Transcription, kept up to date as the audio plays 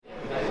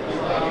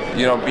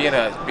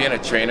being a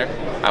trainer,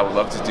 I would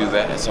love to do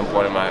that at some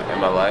point in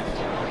my life.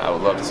 I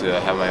would love to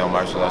have my own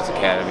martial arts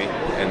academy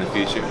in the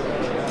future.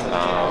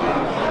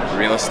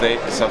 Real estate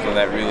is something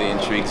that really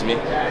intrigues me.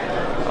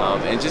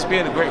 And just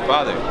being a great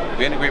father,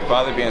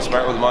 being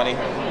smart with money,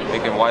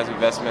 making wise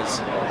investments,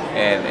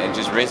 and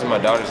just raising my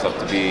daughters up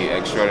to be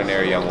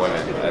extraordinary young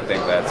women. I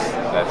think that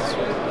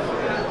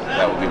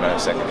would be my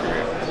second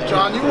career.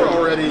 Jon, you were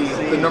already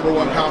the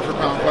 #1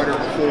 pound-for-pound fighter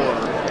before.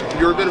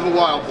 You're a bit of a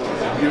wild boy.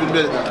 You've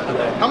admitted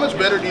that. How much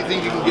better do you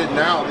think you can get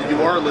now that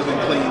you are living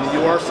clean, that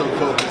you are so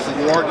focused, that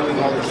you are doing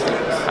all these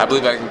things? I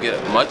believe I can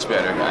get much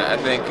better. I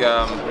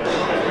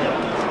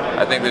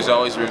think there's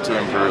always room to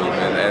improve,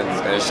 and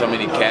there's so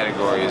many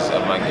categories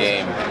of my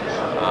game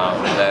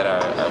that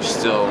are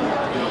still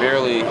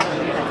fairly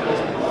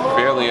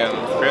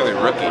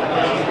rookie.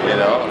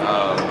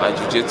 My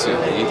jiu-jitsu.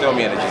 You throw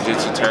me in a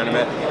jiu-jitsu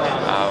tournament,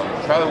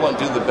 probably won't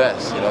do the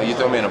best. You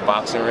throw me in a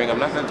boxing ring, I'm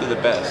not going to do the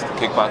best. The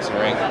kickboxing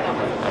ring,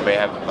 I may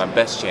have my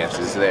best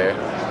chances there.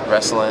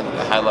 Wrestling,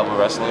 the high-level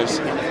wrestlers,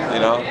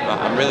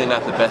 I'm really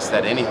not the best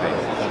at anything.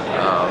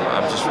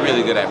 I'm just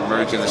really good at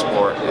merging the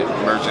sport,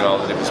 merging all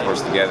the different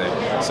sports together.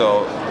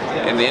 So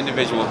in the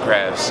individual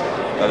crafts,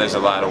 there's a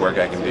lot of work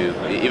I can do.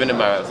 Even in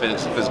my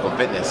physical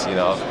fitness,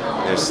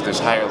 there's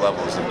higher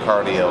levels of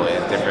cardio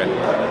and different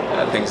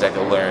things I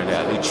can learn.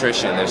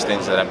 Nutrition, there's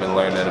things that I've been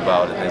learning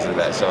about and things like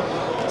that.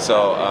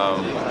 So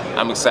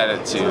I'm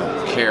excited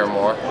to care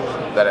more.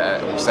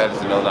 I'm excited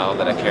to know now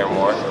that I care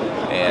more,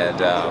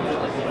 and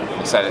I'm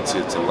excited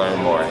to learn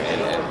more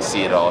and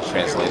see it all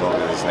translate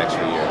over these next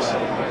few years.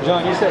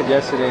 Jon, you said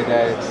yesterday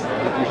that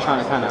you're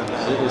trying to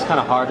it's kind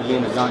of hard to be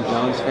a Jon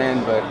Jones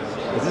fan, but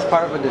is this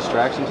part of a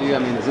distraction to you? I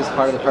mean, is this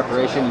part of the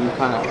preparation, you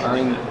kind of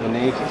earning the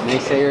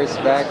naysayers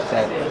back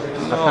that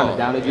have kind of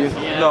doubted you?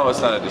 No,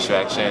 it's not a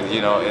distraction.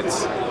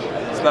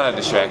 It's not a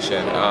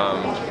distraction.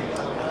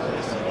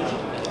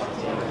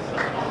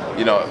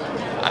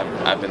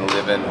 I've been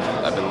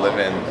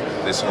living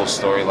this whole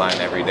storyline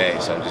every day,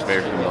 so I'm just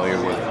very familiar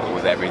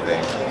with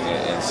everything,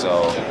 and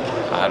so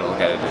I don't look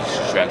at it as a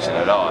distraction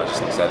at all. I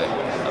just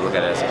look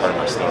at it as a part of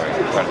my story,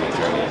 part of my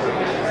journey.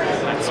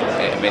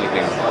 If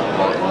anything,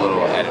 a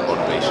little added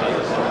motivation.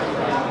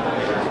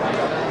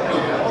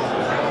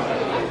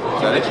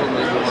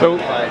 So,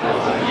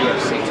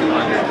 UFC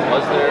 200,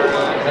 has there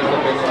been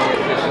any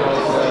official?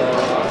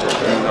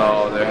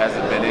 No, there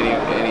hasn't been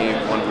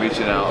anyone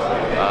reaching out,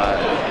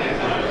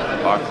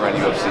 offering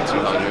UFC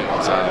 200.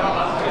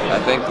 I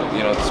think the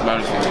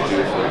smartest thing to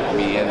do for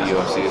me and the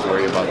UFC is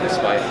worry about this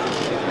fight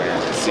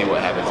and see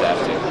what happens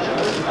after.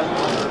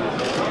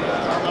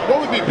 What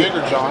would be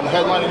bigger, Jon?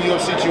 Headlining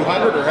UFC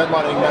 200 or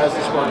headlining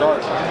Madison Square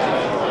Garden?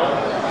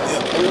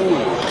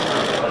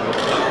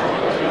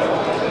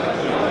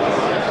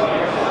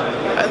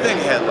 I think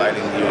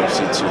headlining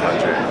UFC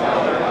 200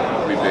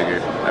 would be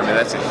bigger. I mean,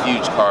 that's a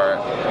huge card,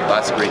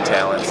 lots of great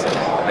talents.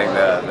 I think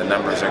the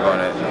numbers are going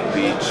to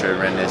be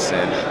tremendous.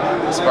 And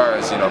as far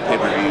as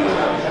pay-per-view,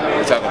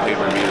 we're talking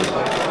pay-per-view.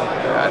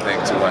 I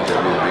think 200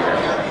 would be a bigger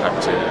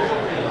opportunity.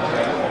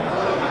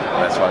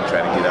 That's why I'm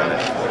trying to get on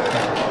it.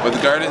 But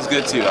the Garden's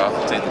good too.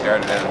 I'll take the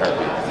Garden in a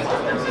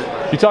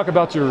heartbeat. You talk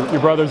about your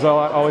brothers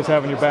always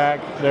having your back.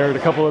 They're at a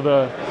couple of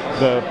the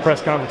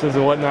press conferences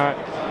and whatnot.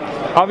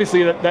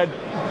 Obviously, that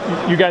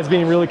you guys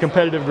being really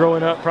competitive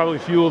growing up probably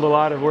fueled a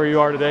lot of where you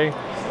are today.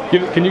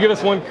 Can you give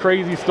us one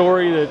crazy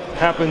story that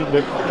happened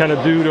that kind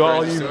of due to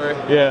all you? Story?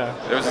 Yeah.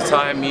 There was a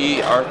time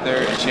me, Arthur,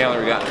 and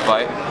Chandler got in a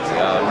fight.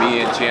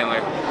 Me and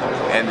Chandler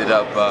ended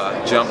up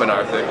jumping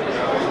Arthur,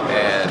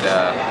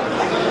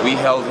 and we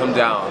held him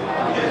down.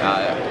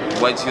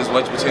 He was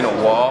wedged between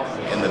a wall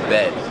and the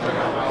bed.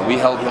 We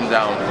held him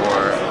down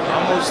for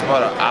almost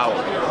about an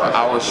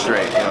hour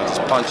straight.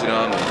 Just punching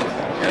him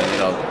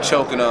and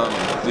choking him,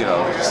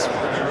 just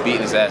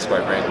beating his ass,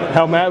 quite frankly.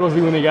 How mad was he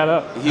when he got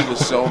up? He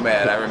was so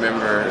mad. I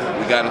remember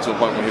we got into a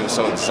point where he was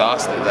so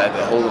exhausted that I had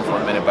to hold him for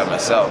a minute by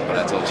myself. But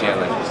I told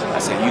Chandler, I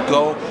said, "You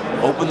go,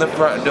 open the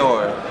front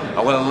door.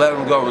 I'm gonna let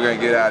him go. We're gonna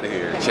get out of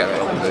here."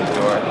 Chandler opened the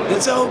door.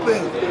 It's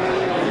open.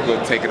 We go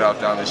take it off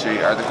down the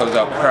street. Arthur comes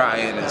out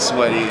crying and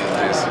sweaty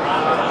and just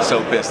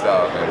so pissed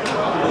off. And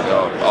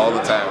all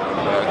the time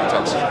when Arthur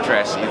talks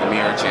trash to either me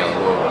or Chandler,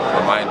 we'll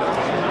remind him.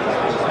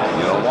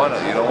 You don't want to.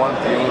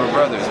 Be little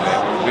brothers, man.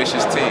 We're a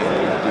vicious team.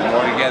 We do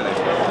more together.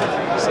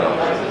 So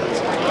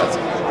that's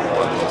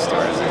one of those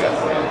stories I got.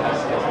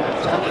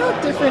 Jon, how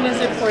different is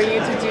it for you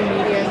to do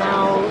media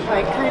now,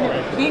 like kind of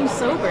being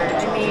sober?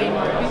 I mean,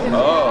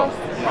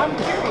 I'm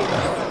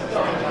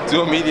curious.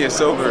 Doing media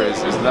sober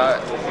is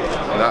not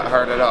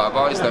hard at all. I've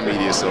always done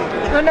media sober.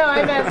 Oh no,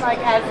 I meant like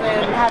as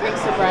in having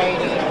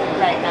sobriety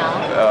right now.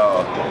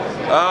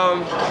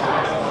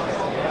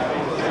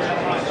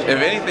 If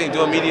anything,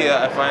 doing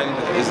media I find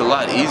is a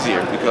lot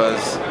easier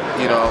because,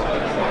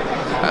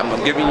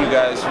 I'm giving you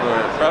guys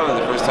for probably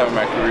the first time in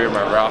my career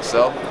my raw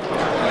self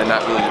and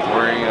not really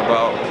worrying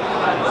about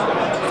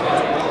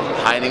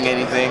hiding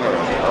anything or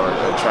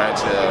trying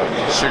to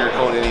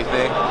sugarcoat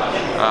anything.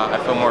 I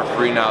feel more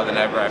free now than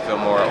ever. I feel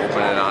more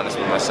open and honest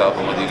with myself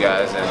and with you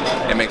guys,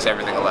 and it makes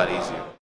everything a lot easier.